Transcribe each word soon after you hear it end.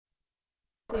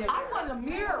I want a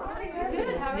mirror.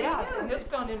 Yeah, and it's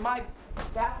gone in my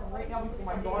bathroom right now before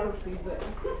my daughter sees it.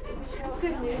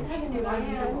 Good news. I have a new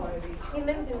man. He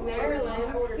lives in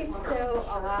Maryland. He's so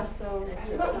awesome.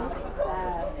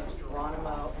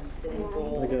 Geronimo and Sitting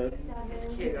Bull. Okay. It's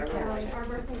cute. Our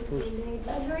birthday is the same day,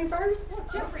 January 1st.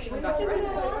 Jeffrey, we got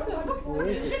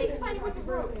friends. Jenny's playing with the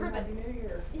ribbon.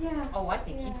 Yeah. Oh, I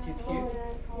think he's too cute.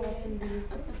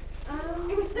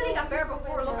 He was sitting up there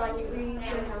before, looked like he was. We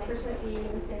went on Christmas Eve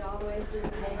and stayed all the way through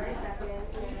January 2nd.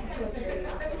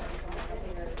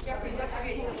 Jeffrey, don't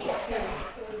forget you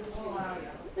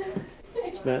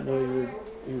Matt know you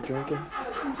were drinking?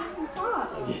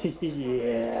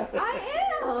 Yeah. I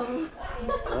am!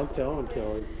 I'm telling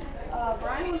Kelly.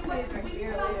 Brian was going to drink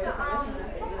beer later.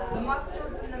 The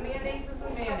mustards and the mayonnaises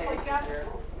and stuff like that.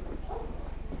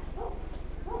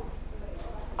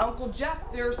 Uncle Jeff,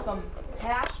 there's some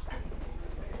hash.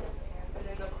 And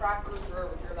then the crackers are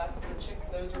over here. That's the chicken.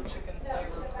 Those are chicken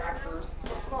flavored crackers.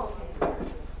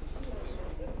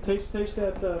 Taste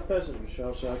that pheasant,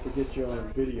 Michelle, so I could get you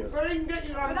on video. But I didn't get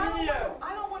you on video.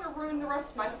 I don't want to ruin the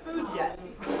rest of my food yet.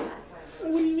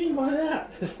 What do you mean by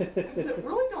that? Because it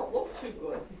really don't look too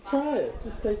good. Try it.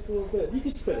 Just taste a little bit. You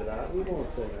can spit it out. We won't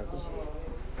say nothing.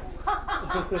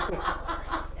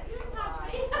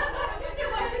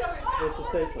 What's it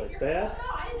taste like? Bad?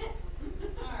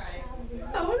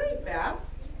 No, it ain't bad.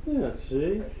 Yeah,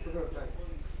 see?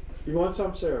 You want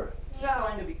some, Sarah?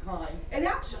 Trying to be kind. And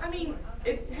actually, I mean,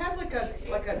 it has like a,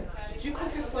 did you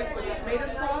cook this like with tomato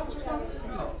sauce or something?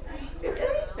 No. It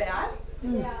ain't bad.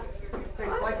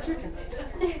 Tastes like chicken.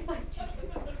 Tastes like chicken.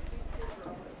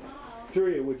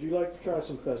 Julia, would you like to try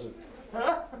some pheasant?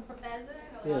 Pheasant?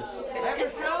 Yes. Never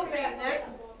showed me, Nick.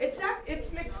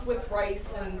 It's mixed with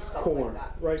rice and stuff Corn. like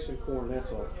that. Rice and corn,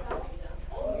 that's all.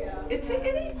 It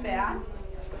ain't bad.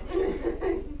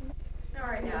 All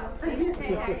right now.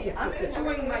 I'm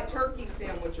enjoying my turkey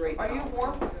sandwich right now. Are you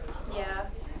warm? Yeah.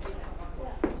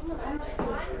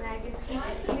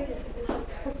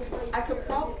 I could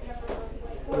probably.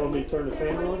 You want me to turn the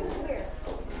fan on?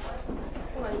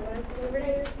 Come on, you want to sit over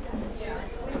here?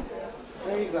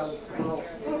 There you go.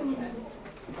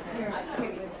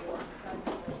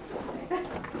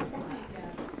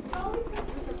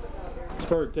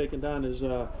 Spurt taking down his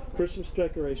Christmas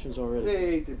decorations already.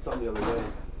 They did something the other day.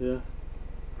 Yeah.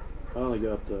 I only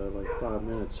got like 5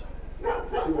 minutes.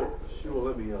 She won't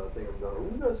let me take them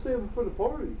down. We gotta save them for the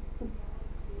party.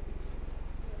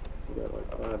 We got like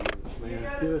 5 minutes, man.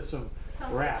 Give us some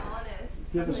rap.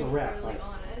 Give us a rap. Like,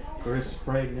 Chris is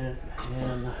pregnant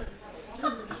and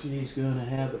she's gonna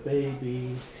have a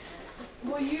baby.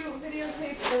 Will you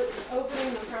videotape the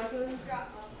opening the presents?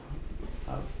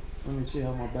 Let me see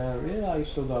how my battery. Yeah, I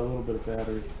still got a little bit of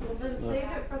battery. Well, then save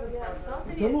it for the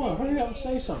presents. Come on, hurry up and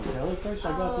say something, Kelly. First,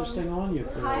 I got this thing on you.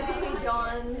 Hi, Baby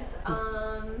John's.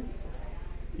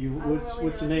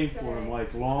 What's the name for him?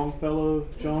 Like Longfellow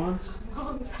Johns?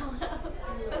 Longfellow.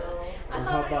 Or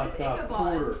how about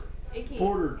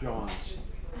Porter Johns?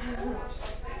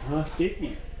 Huh?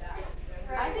 Dickie.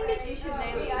 I think that you should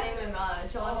name him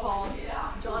John Paul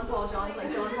Johns,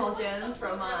 like John Paul Jones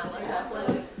from Led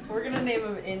Zeppelin. We're gonna name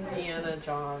him Indiana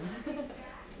Johns.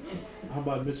 How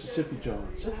about Mississippi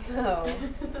Johns? No.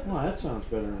 Well, that sounds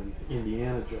better than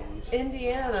Indiana Johns.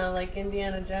 Indiana, like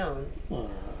Indiana Jones. What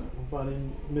about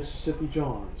in Mississippi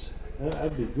Johns?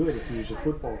 That'd be good if he was a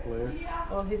football player.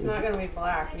 Well, he's not gonna be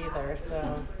black either,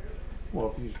 so.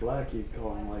 Well, if he was black, you'd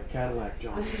call him like Cadillac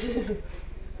Johns.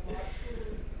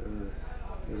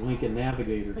 or Lincoln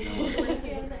Navigator Johns.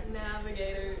 Lincoln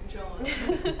Navigator John.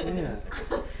 Yeah.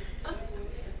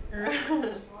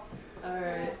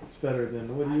 Alright. It's better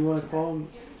than, what do you want to call him?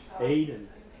 Aiden.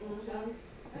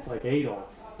 It's like Adolf.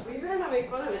 We better not make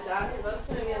fun of his dad, because that's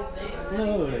gonna be his name.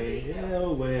 No way,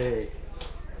 no way.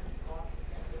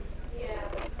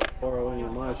 Borrow any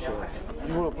of my shit.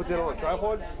 You want to put that on a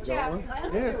tripod? Got one?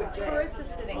 Yeah. Tourist is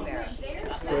sitting there.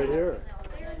 Right here.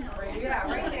 Yeah,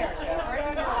 right there. Right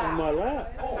on your On lap. my lap.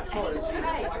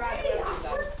 Hey, drive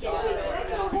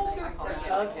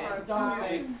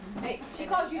Okay. Hey, she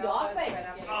calls you dog face.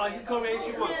 Oh, you come in,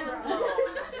 she wants.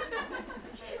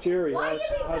 Jerry,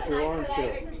 how's your arm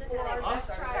feel?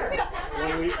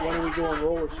 When are we going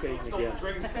roller skating again?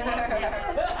 Ever?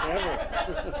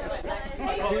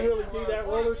 Did you really do that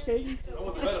roller skating?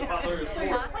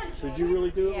 Did you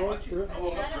really do it once?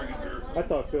 Really? I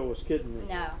thought Phil was kidding me.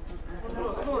 No.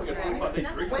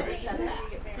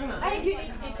 Hey, you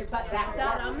need to get your butt back Dad,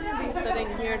 down. I'm gonna be sitting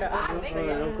here to open. All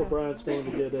right, Uncle Brian's going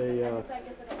to get a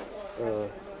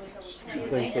She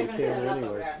thinks they can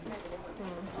anyways.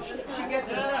 She gets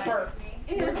in spurts.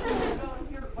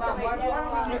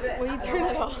 Will you turn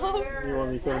it off? You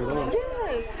want me to turn it on?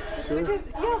 Yes.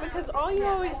 Sure. Because all you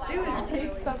always do is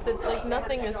take something like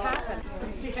nothing has happened.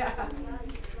 Yeah.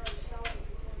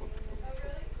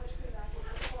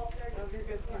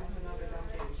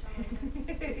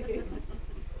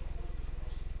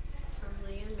 From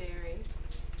Lee and Mary.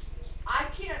 I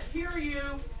can't hear you.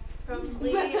 From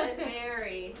Lee and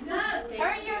Mary.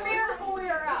 Turn your miracle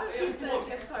wheel up.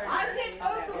 I hit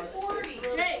over 40.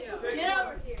 Jake, get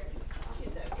over here.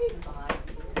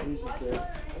 He's okay.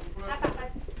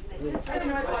 I didn't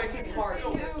know I bought 2 cards.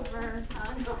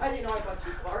 I didn't know I bought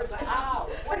 2 cards. Ow.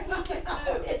 What did he just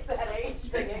do? It's that age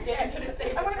thing again.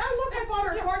 I went, oh look, I bought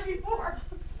her a card before.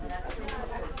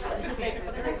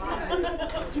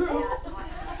 True.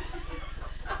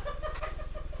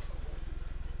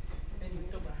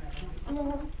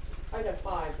 I got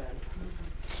 5 then.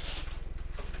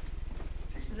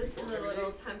 This is a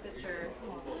little temperature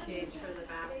gauge for the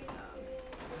bathtub.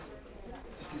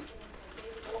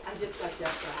 I just got that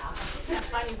for Yeah,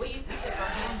 funny, we used to stick our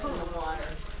hands in the water.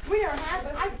 We are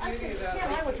having, I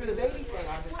went through the baby thing.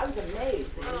 I was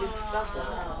amazed that you did stuff like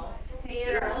that.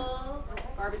 Animals,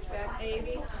 garbage bag,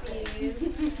 ABCs,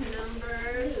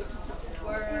 numbers,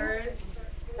 words.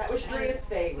 That was Drea's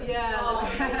favorite. Yeah.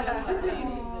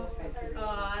 Oh,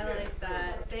 I like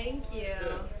that. Thank you.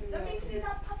 Let me see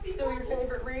that puppy. Still your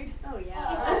favorite read? Oh yeah.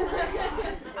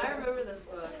 I remember this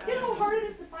book. You know how hard it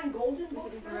is to find golden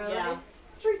books? Really? Yeah.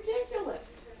 It's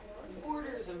ridiculous.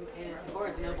 Borders and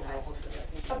Barnes and Noble have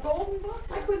a A golden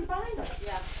books? I couldn't find them.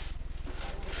 Yeah.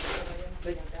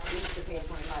 But we used to pay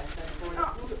 25 cents for it.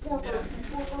 Oh, was it 4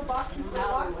 for a box?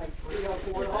 Now they're like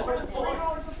 $3 or $4.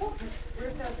 $4 a book.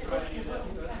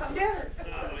 There.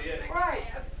 Right.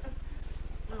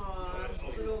 Aw,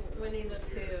 little Winnie the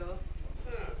Pooh.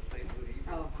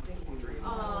 Oh, thank you.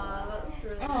 Aw, that's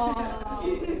really Aw.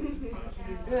 cute.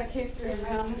 That came through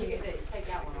around. You get to take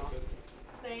that one off.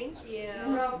 Thank you.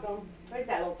 You're welcome. What is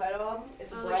that little photo of them?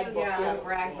 It's a brag book. Yeah,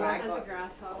 brag There's a book.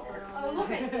 grasshopper Oh, on look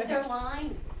it. at their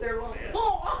line. They're long.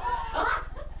 Oh!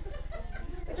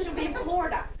 It should be in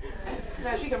Florida.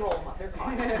 No, she can roll them up. They're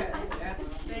fine.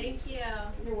 Thank you.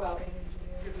 You're welcome.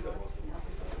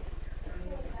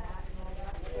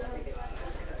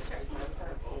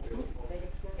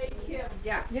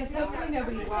 Yes, hopefully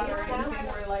nobody water or anything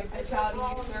where like the child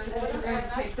users are going to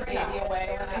take the baby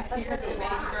away when they see her the baby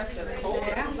dressed in the I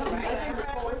think the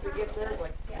coolest that gets there is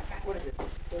like, what is it?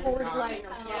 Coors Light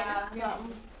or Yeah.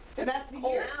 something. And that's The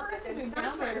cold. year first we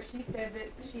found her, she said that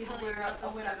she had to wear a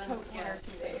winter coat for her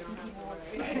 2 days. And people were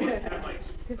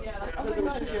So it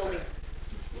was chilly.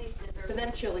 To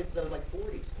them chilly, so like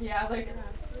 40s. yeah, like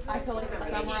I feel like it's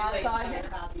summer outside.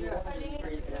 You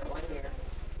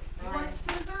want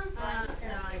scissors? No, I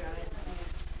got it.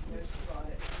 No, she bought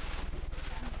it.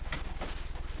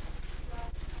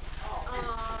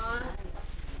 Aww.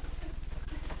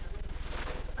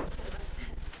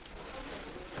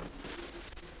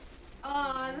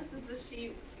 Aw, this is the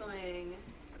sheep swing.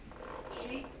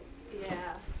 Sheep?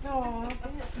 Yeah. Aww.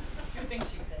 Good thing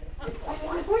she said it.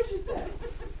 What'd you say?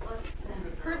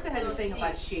 Carissa has a thing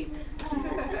about sheep.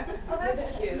 Oh, that's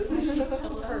cute.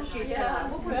 Her sheep. Yeah.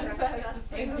 That's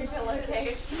sustainable.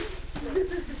 Pillowcase.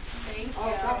 Thank you. Oh, I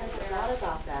forgot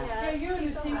about that. Yeah, you're in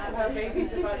the seat with our babies.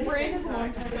 Brandon's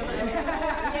one.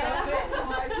 Yeah.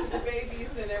 Watches the babies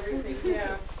and everything,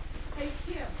 yeah. Hey,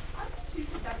 Kim, I thought she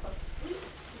said that's a sleep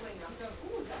swing. I'm going,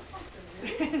 ooh, that's something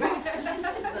new.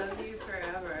 Love you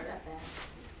forever.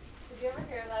 Did you ever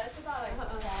hear that? It's about like mom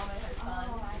and her son.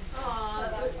 Aw, So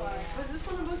that's why. was this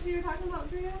one of the books you were talking about,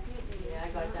 Drea? Yeah, I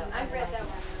got that one. I've read that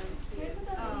one. Cute.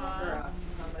 Aw.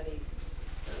 Somebody's.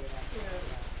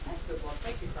 That's a good one.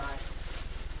 Make you cry.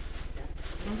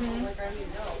 Mm-hmm. Like I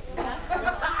didn't know.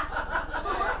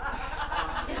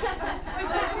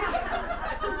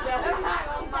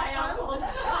 My uncle.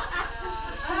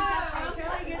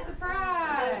 Kelly gets a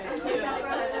prize. Is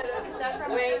that from?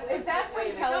 Wait, is that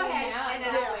from Kelly now? I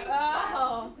know.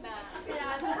 Oh.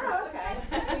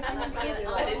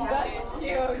 That's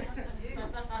cute.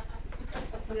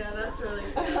 Yeah, that's really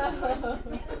good.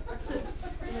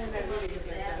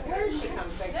 Where did she come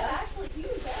from? No, actually, he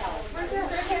was out.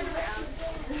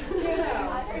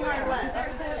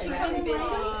 She's been busy.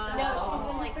 No, she's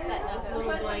been like setting up Little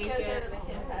little blanket. blankets over the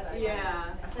kids' head. Yeah.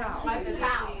 That's a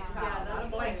towel. Yeah, that's A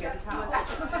blanket. No,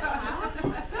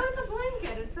 it's a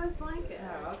blanket. It says blanket.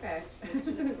 Oh, okay. It's a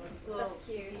little That's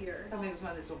cute. ear. Maybe it's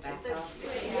one of those little bath towels.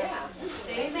 Yeah.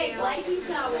 They make blankets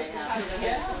now with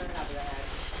Yeah.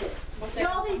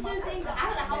 No, all these new things. I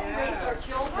don't know how we raised our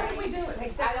children. What do we do?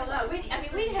 I don't know. We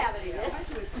didn't have any of this.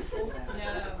 No.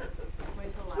 Wait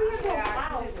till last.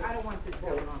 Yeah, I don't want this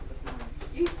going off with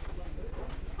mine.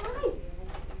 Hi.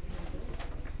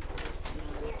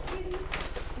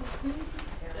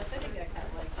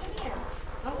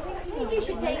 I think you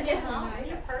should take it home.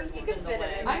 You could fit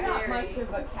it in I'm not there. much of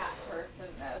a cat person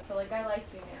though, so like I like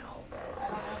you now, but I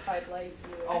don't know if I'd like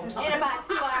you. In about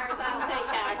 2 hours, I'll take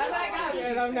that. I'm like,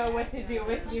 I don't know what to do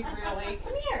with you really.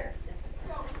 Come here.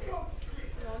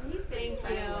 Thank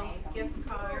you. Gift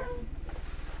card.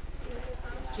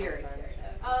 Jerry.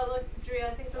 Oh, look, Drea, I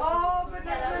think this Oh, is but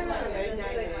that's that's a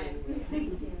good. big one. Thank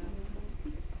you.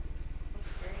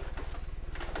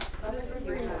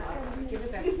 Give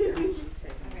it back to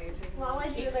Sarah. Well, all I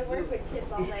do is I work with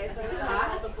kids all day, so it's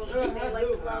possible they like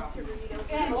love to read.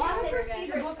 Yeah, did you ever see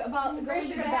the book about the going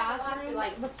to the bathroom,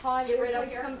 like the pod, get rid of like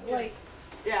here? some, like,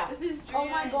 Yeah. This is Drea oh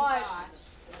my and god, Josh.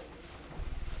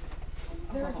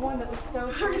 there was one that was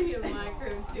so Party in my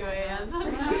crib too, Anne. Come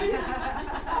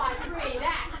on, Bree,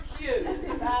 that's cute.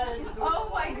 That is oh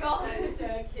my god.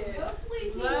 so cute. Hopefully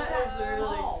he's That not is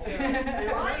really small. cute.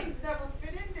 Mine's never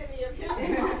fit into any of his.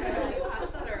 Pass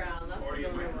that around. That's Party in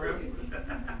my adorable. crib.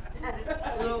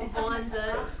 Little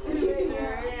bondage. Sure,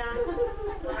 yeah.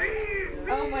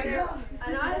 Oh my god.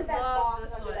 And I love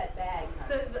this one. It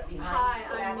says, hi,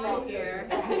 I'm new here.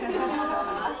 Where's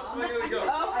my gonna go?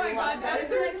 Oh my god, that.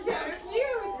 those are so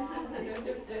cute. Those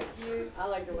are so cute. I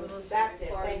like the one. That's it.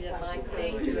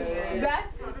 Thank you.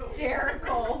 That's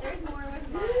hysterical. There's more with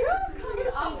You're mine. coming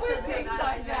up with things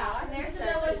like that. There's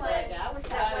another one. That one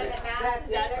that matches.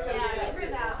 That's it. Yeah, give her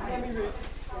that one.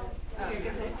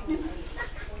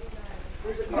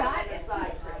 That is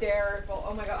hysterical.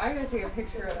 Oh my god, I'm gonna take a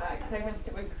picture of that because I missed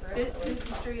it when Chris. This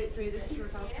is Drea, this is your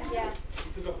house. Yeah.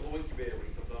 He took up the incubator when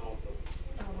he comes out of the.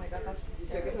 Oh my god, that's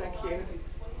hysterical. Isn't that cute?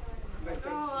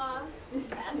 Aw,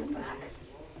 Pass it back.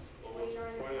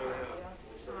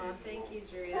 thank you,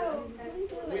 Drea.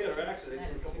 We had an accident,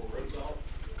 a couple of roads off.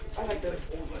 I like the I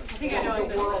think I know what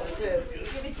the world this is. too.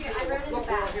 Give it to you. I wrote in the Look,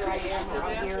 girl, back. here I am, or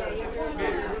I'm here. Yeah, you're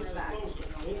Man, right. back.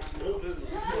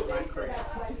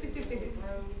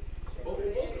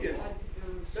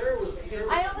 Sarah was.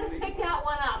 I almost picked that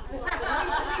one up.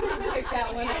 Pick that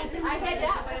one up. I had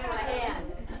that one in my hand.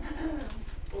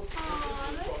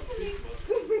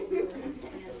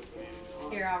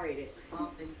 Here, I'll read it.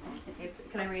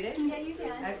 Can I read it? Yeah, you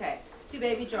can. Okay. To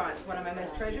Baby Johns, one of my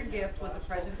most treasured gifts was a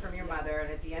present from your mother,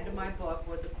 and at the end of my book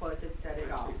was a quote that said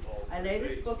it all. I lay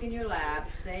this book in your lap,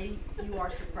 say you are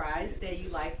surprised, say you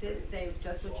liked it, say it was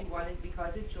just what you wanted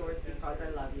because it's yours, because I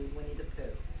love you, Winnie the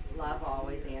Pooh. Love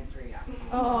always, Andrea.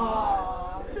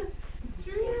 Aww.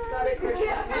 Got it,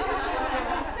 Christian.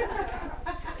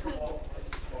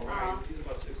 He's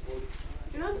about 6'1".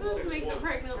 You're not supposed to make the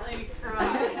pregnant lady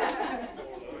cry.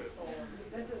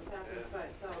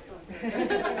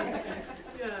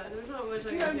 Yeah, there's not much I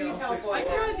can do. I cried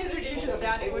the other day because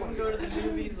Daddy wouldn't go to the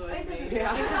movies with me.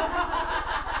 Yeah.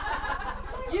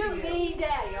 You need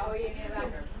daddy. Oh, you need that.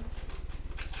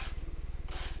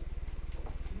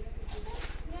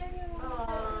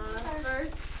 Aww,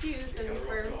 first tooth and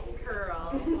first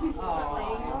curl.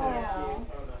 Aww.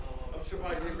 I'm sure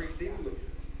I didn't bring Stephen with you.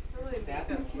 Really makeup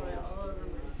soil all over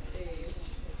my face.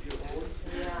 You have a board?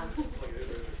 Yeah. Like it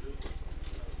is.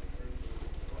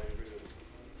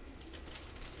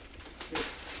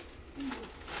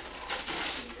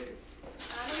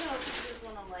 I don't know if you just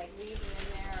want to like leave it in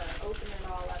there or open it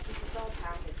all up because it's all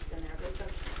packaged in there. But it's up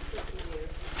to you.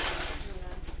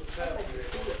 What's that?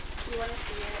 You want to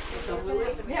see it?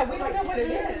 Yeah, we don't know what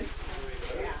it is.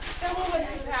 Then we'll let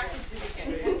you package it again.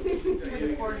 For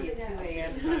the party at 2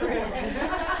 a.m.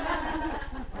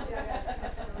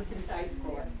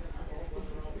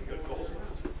 Good calls.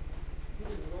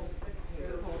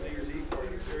 New Year's Eve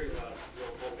party, Sherry got,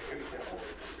 handicap party.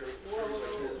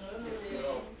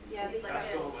 Yeah, it's like That's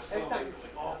it. going my stomach,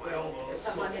 like off my elbow.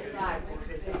 Something on this side.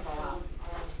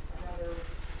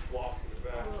 Walk in the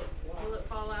back. Will it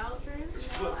fall out, Drew? There's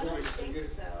split I don't points. think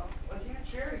so. Well, you got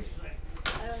cherries. I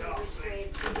don't know which way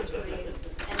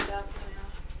end up now.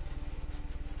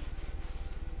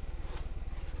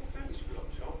 Screw up,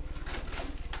 Joe.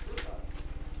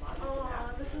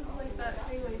 Aw, this is like that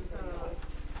thing I saw.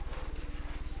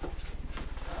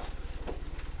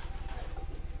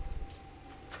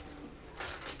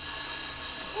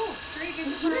 Oh,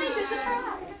 Regan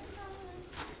surprise!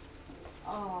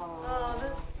 Oh,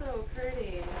 that's so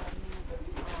pretty.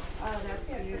 Oh, that's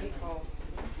beautiful.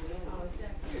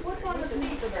 What's on the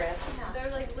pizza bread?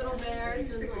 They're like little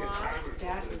bears and blocks.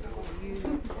 That is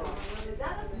beautiful. Is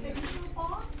that a picture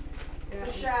box?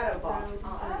 The shadow box. So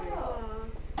Oh.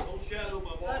 pretty.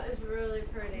 really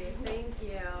pretty. Thank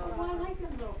you. Oh, I like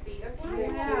them little feet. Okay.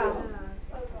 Yeah.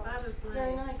 That is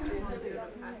Very nice. nice. Should we do the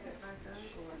packet back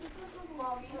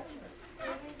up?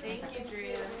 Thank you,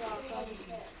 Drea.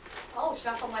 Oh,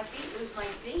 shuffle my feet, lose my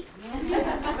seat.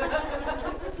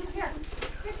 Here,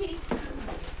 Kitty.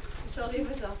 She'll leave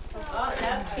with us. Oh,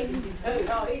 that's Kitty too.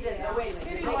 Oh, he said, no, wait a minute.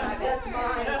 Kitty Take wants my that's bed.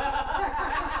 mine.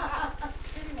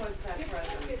 Kitty wants that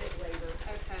present.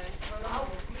 Okay. Oh,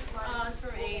 it's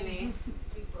from Amy.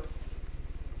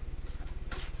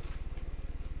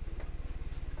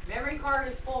 Memory card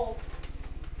is full.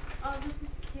 Oh, this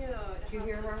is cute. Did you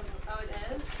hear her? Oh, it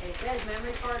is? It says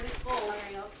memory card is full.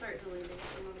 Alright, I'll start deleting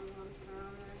some of the ones that are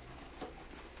on there.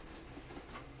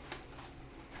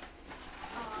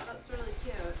 Oh, that's really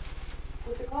cute.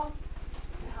 What's it called?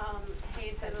 Hey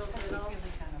Fiddle Fiddle.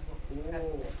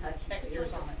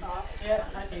 Textures on it.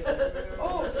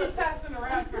 Oh, she's passing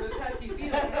around for the touchy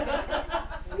feeling.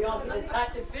 We all get a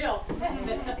touch and feel.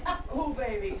 Oh,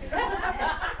 baby.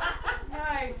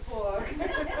 Nice book.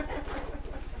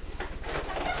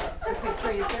 Okay,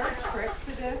 Trey, is there a trick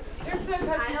to this? There's no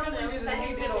touchy feeling than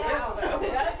he did a little though.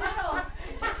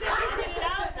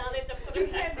 You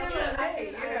can't do it today,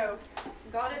 you know.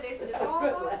 Got it, they said it's Oh, all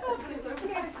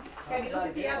okay. Have you looked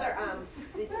at the other,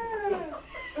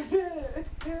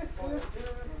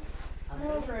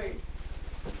 Oh, great.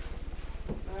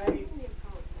 Right.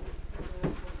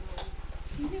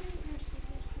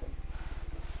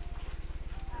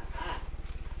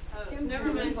 Oh, Kim's never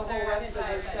gonna mind, use the whole Sarah. rest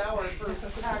of the shower for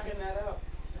packing that up.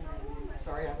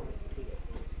 Sorry, I wanted to see it.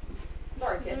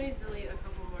 Sorry, Let Ted. me delete a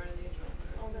couple more of these real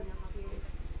quick.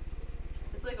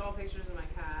 It's like all pictures of my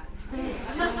cat.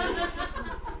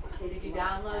 Did you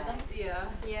download them? Yeah.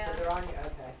 So they're on your,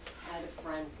 okay. I had a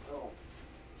friend's little.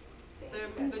 They're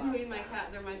between my cat,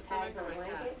 they're my stomach or my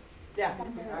cat. Yeah. All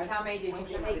right, how many did you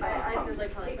delete? I did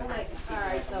like probably five.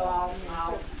 Alright, so I'll.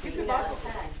 You can buy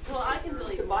Well, I can You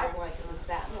delete could more. buy blankets with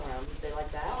satin around them, they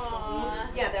like that?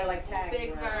 Aw. Yeah, they're like tags.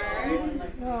 Big around.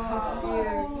 Bird.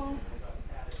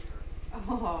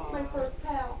 Oh. My first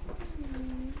pal.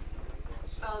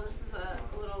 Oh, this is a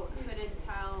little hooded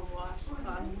towel and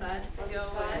washcloth set to go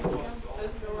with.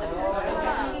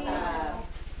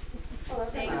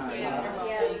 Thank you.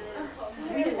 Yeah.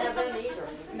 We didn't have any either.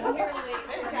 Here, wait.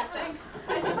 I was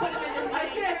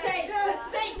gonna say, the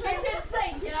sink, kitchen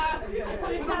sink, you know?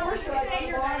 It's a worse than I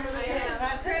your I know.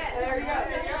 That's it. There you go.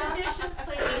 Conditions,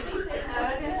 please.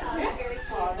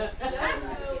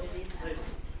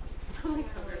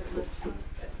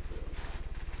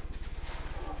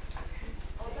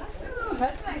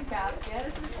 That's a nice basket.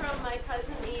 This is from my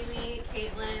cousin Amy,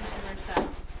 Caitlin, and Rochelle.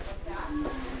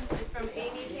 It's from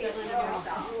Amy, Caitlin, and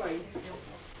Rochelle.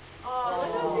 Oh,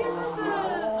 look how cute this is.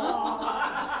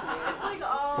 It's like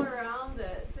all around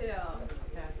it, too.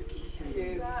 That's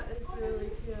cute. That is really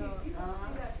cute.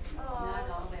 Oh,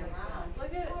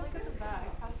 look at the back.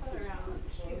 Pass that around.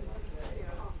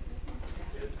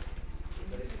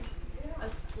 A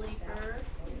sleeper.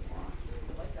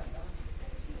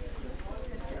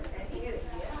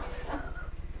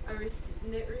 A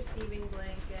knit receiving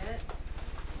blanket.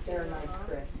 They're nice,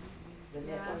 Chris. The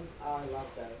knit ones, oh, I love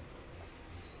those.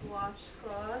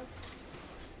 Washcloth.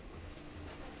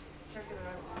 Check it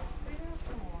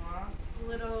out.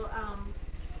 Little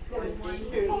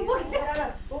onesie. Oh, look at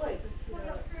that, boy.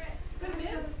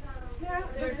 Yeah,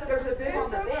 there's a bit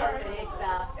On the bed,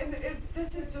 but And this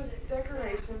is just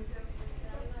decorations.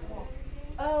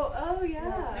 Oh yeah.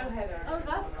 No header. Oh,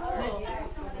 that's cool.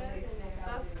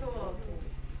 That's cool.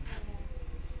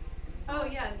 Oh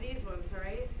yeah, these ones,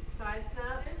 right? Side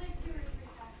snap.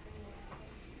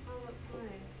 Oh, that's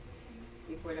nice.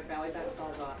 You put a belly button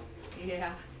stars on.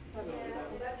 Yeah.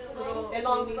 Little And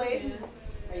long baby sleeve? stand.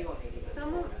 Or you want me to?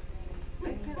 Some of I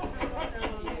can't remember what their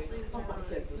long sleeves are.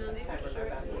 No, these are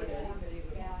short sleeves.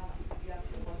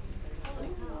 I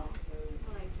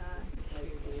like that.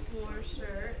 More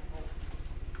shirts.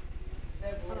 Oh,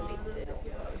 those are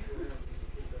cute.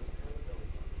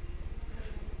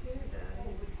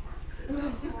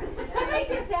 Somebody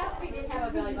just asked me, didn't have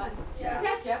a belly button. Is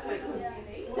that Jeffrey?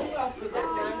 Who else would that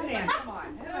be? Sam, come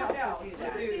on. Who Who else would do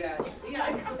that? do that?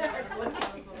 Yeah, exactly.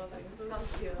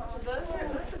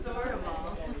 That's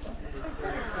adorable.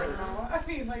 I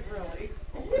mean, like, really.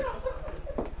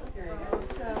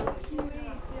 So cute.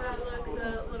 Yeah, look,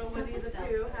 the little Winnie the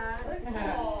Pooh hat.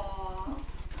 Aww.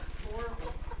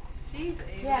 Jeez,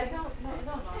 Amy. Yeah, don't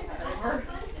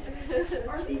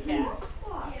Are these cats?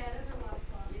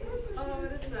 Oh,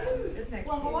 what is that? It's next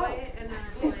Well, to you. hello. And then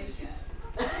a blanket.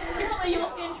 Apparently you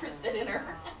look interested in her.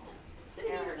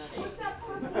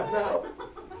 No.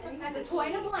 Has a a toy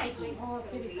and a blankie. Oh,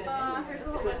 kitty said. Here's a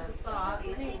whole bunch of socks.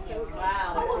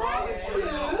 Wow. Oh, that's cute.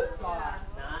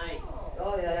 Nice.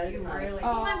 Oh, yeah, that's You nice. really.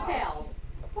 Come on, pals.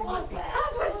 Come on, Pat.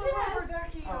 That's what it says.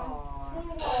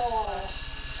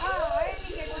 Oh,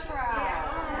 Amy gets to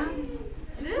cry.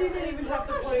 She didn't even have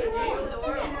to play the game.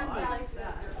 Adorable. I like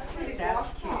that. That's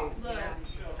cute. Look,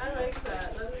 I like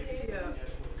that. That's cute.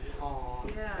 Aw.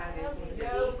 Yeah. I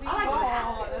like that.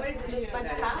 What is it, just a bunch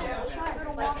of towels?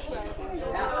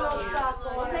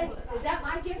 Is that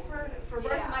my gift for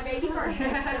birth of my baby first? The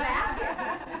basket.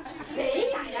 See?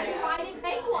 That's why I didn't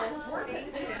take one. It's working.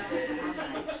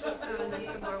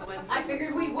 I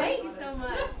figured we'd wait. Thank you so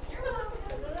much.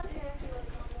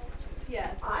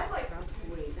 Yes. I like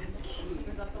Sweet. That's cute.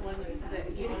 Was that the one that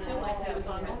you didn't like that was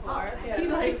on the floor? Yeah. He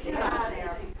likes Yeah, that.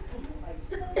 there.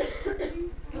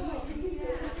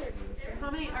 How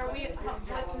many are we?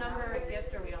 What number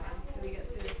gift are we on? Did we get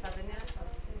to 7 yet?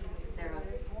 There.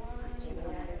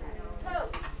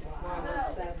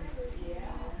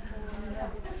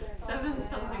 Seven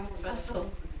something special.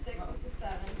 6 is a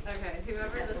 7. Okay,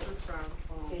 whoever this is from.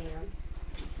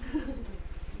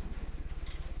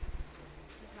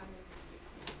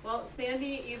 Well,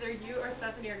 Sandy, either you or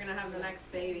Stephanie are gonna have the next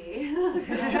baby. Not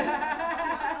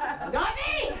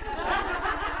me!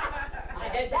 I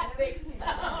had that fixed.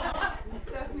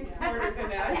 Stephanie's smarter than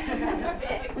that.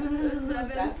 The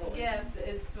seventh gift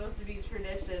is supposed to be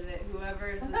tradition that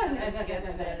whoever's the seventh gift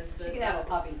is. She can have a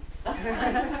puppy. I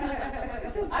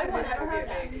want her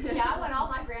to. Yeah, I want all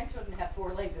my grandchildren to have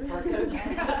 4 legs and 4 toes.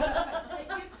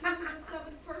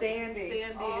 Sandy.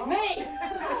 Sandy. Me!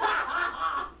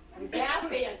 Would that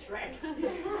be a trick?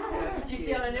 Did you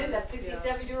see on the news that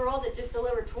 67-year-old that just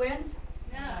delivered twins?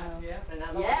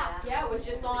 Yeah, it was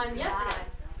just on yesterday.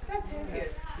 That's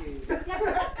cute.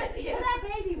 Well, that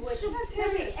baby would.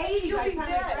 She'll be 80 by the time I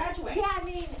graduate. Yeah, I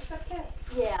mean,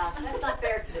 yeah, that's not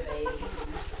fair to the baby.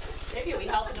 Maybe we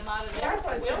helping them out of their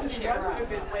wheelchair. You've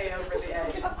been way over the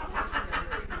edge.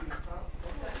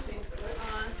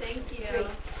 Thank you.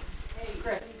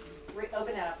 Chris,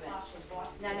 open that up a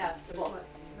minute. No, the book.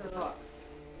 The book.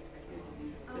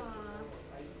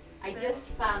 I just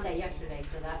found that yesterday,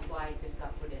 so that's why it just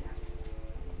got put in there.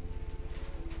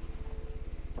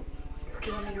 Do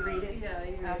you want me to read it? Yeah,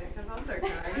 you read it, 'cause I'll start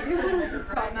crying. It's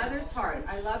called Mother's Heart.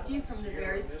 I loved you from the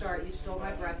very start. You stole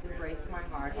my breath, embraced my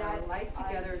heart. Our life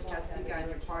together has just begun.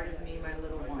 You're part of me, my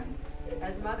little one.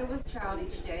 As mother with child,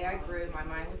 each day I grew. My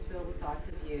mind was filled with thoughts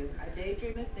of you. I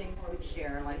daydreamed of things we'd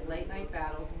share, like late night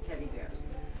battles and teddy bears.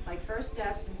 Like first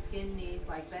steps and skinned knees,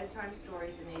 like bedtime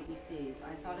stories and ABCs.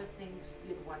 I thought of things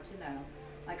you'd want to know,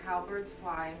 like how birds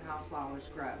fly and how flowers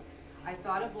grow. I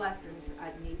thought of lessons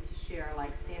I'd need to share,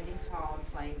 like standing tall and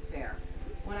playing fair.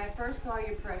 When I first saw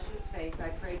your precious face, I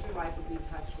prayed your life would be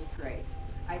touched with grace.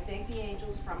 I thanked the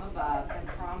angels from above and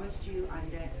promised you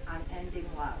unending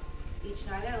love. Each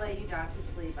night I lay you down to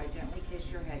sleep, I gently kiss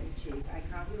your head and cheek. I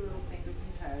count your little fingers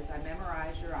and toes, I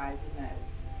memorize your eyes and nose.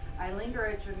 I linger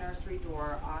at your nursery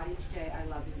door, odd each day I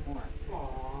love you more.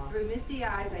 Aww. Through misty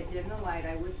eyes I dim the light,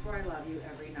 I whisper I love you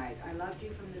every night. I loved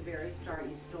you from the very start,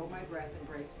 you stole my breath,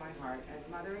 embraced my heart. As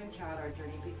mother and child our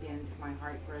journey begins, my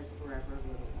heart grows forever a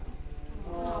little one.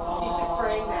 Oh, you should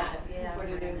frame that. Yeah. Put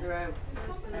it in the room.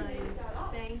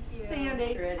 Thank you.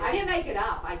 Sandy. I didn't make it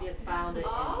up, I just found it.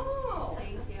 Oh,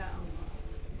 thank you.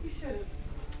 You should have.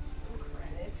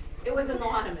 Credits. It was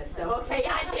anonymous, so okay,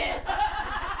 I did.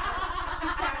 She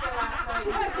sat there last night.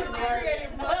 I just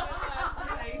created one last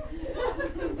night.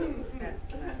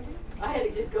 That's nice. I had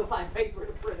to just go find paper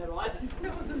to print it on.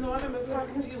 It was anonymous. How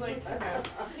could you like, you know,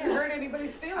 can't hurt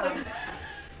anybody's feelings.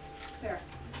 Sarah.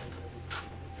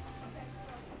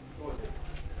 Oh,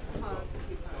 that's a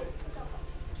cute one.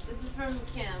 This is from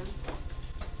Kim.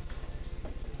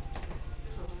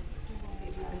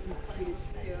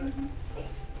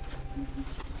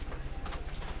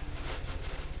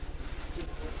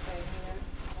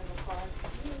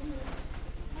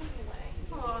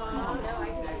 They're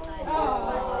like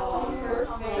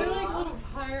little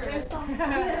pirates. Pirates. That's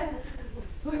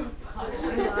cute.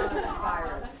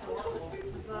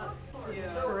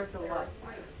 Carissa loves.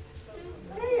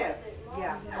 Yeah.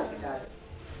 Yeah, she does.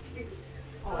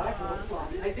 Oh, I like little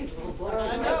socks. I think little socks.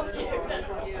 I know.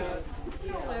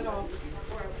 Cute. Little.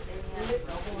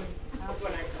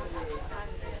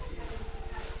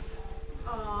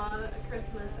 Aw, a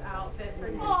Christmas outfit for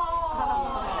Nick.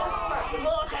 Oh,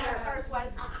 look at her first one.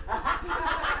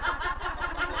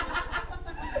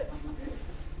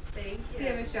 Thank See,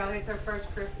 you. Michelle, it's his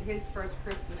first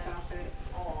Christmas outfit.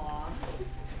 Aw.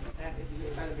 That is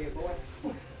Trying to be a boy.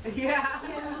 Yeah.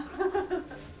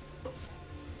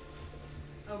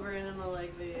 Over Brandon will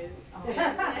like these. Oh.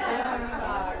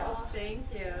 Yeah. Thank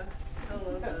you. I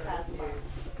love those.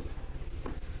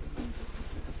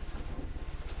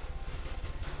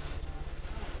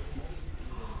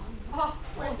 Oh,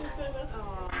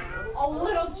 Aw. a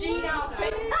little Jean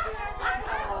outfit.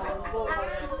 Oh,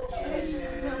 that's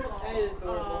cute.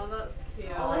 Oh,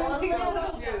 Oh, that's that's cute.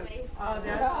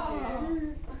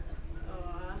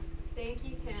 Aw. Thank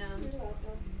you, Kim.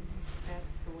 That's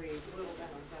sweet.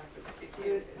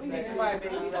 Cute. We need to buy a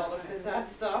baby doll to fit that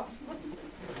stuff.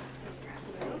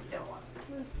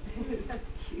 That's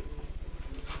cute.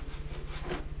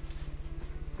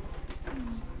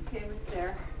 Okay, what's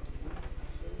there?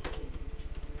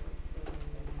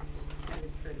 That is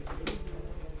pretty.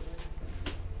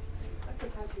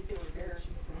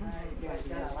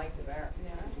 Yeah, I like the bear.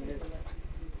 Yeah.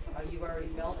 Oh, you've already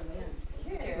felt him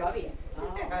in. Yeah. Rubby it.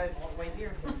 Wait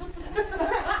here.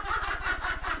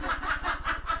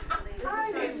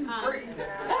 I didn't bring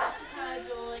that.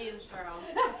 Julie and Cheryl.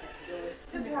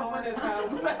 Just having it out.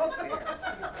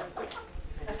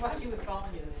 That's why she was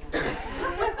calling you this morning.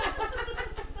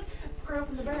 Screw up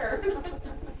in the bear.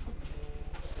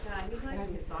 Yeah, he's nice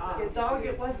and soft. The dog,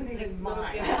 it wasn't even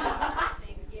mine.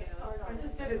 Thank you. I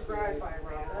just did a drive-by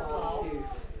around. Oh, shoot.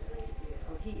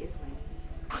 Oh, he is nice.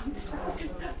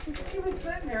 He was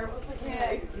sitting there, it was like,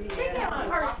 Yeah. sit down,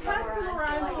 or tuck him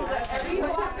around so that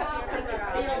everybody walk out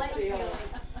and you feel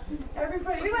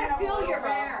Everybody. We want to feel your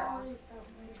bear. bear.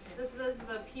 This is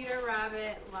the Peter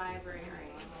Rabbit Library.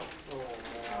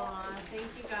 Aw, thank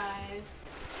you guys.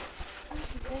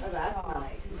 Oh, that's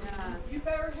nice. Yeah. You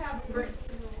better have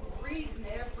reading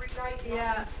every night.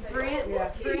 Yeah,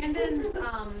 Brandon's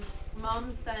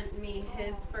mom sent me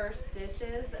his first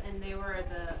dishes, and they were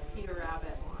the Peter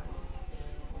Rabbit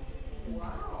ones.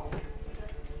 Wow.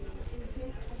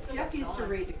 Jeff used to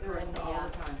read to Carissa all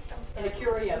the time. And a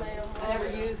curio. I never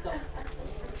used them.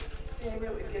 Yeah,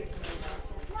 really good.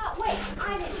 No, wait,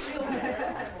 I didn't feel good.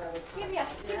 Give me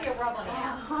a rub on the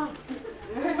ass.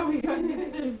 Oh my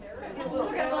goodness.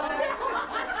 Look at that.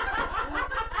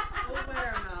 We'll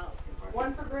wear 'em out.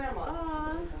 One for grandma.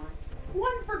 Aw.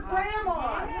 One for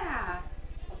grandma. Yeah.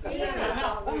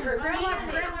 Grandma.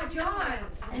 Grandma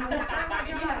John's. Grandma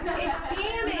John's. It's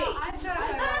Amy. I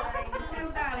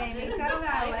settle down, Amy. Settle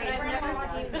down, lady. I've never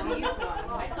seen these ones.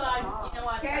 I thought, you know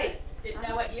what, I didn't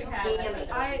know what you had.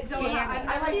 I don't Gammy.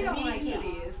 I She like don't like these. it.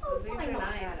 These are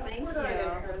nice. Thank you.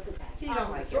 She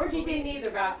don't like it. Georgie didn't either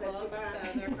back then. So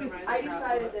they're for my I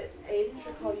decided that Aiden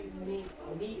should call you Meek,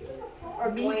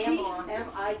 or Meeky? Grandma,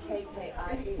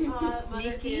 M-I-K-K-I-E.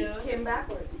 Mother Hughes Came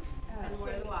backwards. and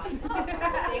wear the watch.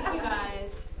 Thank you guys.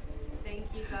 Thank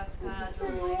you, Jessica,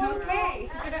 Julie. Okay.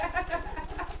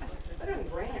 Better than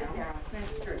Grandma.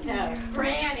 That's true. No,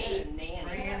 Granny.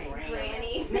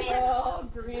 Granny. Oh,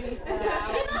 Granny.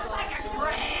 She looks like a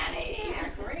granny.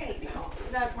 Granny.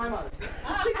 That's my mother.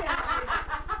 She can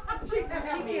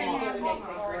have me.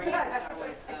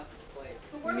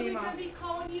 So what are we going to be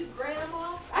calling you,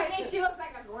 Grandma? I think she looks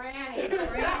like a granny.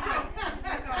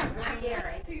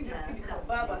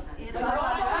 Bubba. And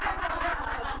Bubba.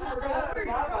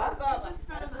 this is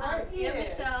from Aunt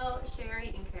Michelle,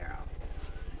 Sherry, and Carol.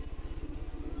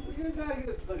 You gotta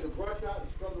get like a brush out and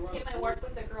scrub around. Kim, I worked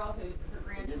with a girl who her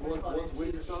grandchildren Once called her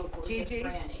week or something? Gigi?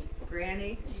 Granny.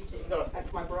 Granny? Gigi.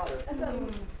 That's my brother.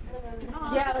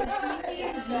 Yeah, like Gigi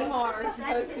and Gma are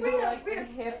supposed to be like the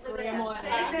hip grandma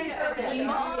and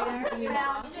Gma? and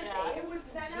Gma. It was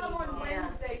sent out on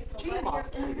Wednesday, so Gma.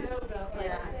 let me know though.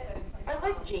 Yeah. I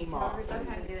like G-Mom.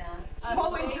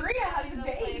 Oh, and Drea had a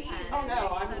baby. Oh, no,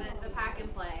 I'm- The pack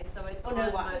and play, so it's Oh, no,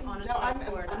 on a no, I'm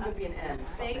chalkboard. gonna be an M.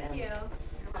 Thank you.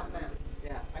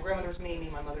 Yeah, my grandmother's Mimi,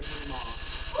 my mother's Mima.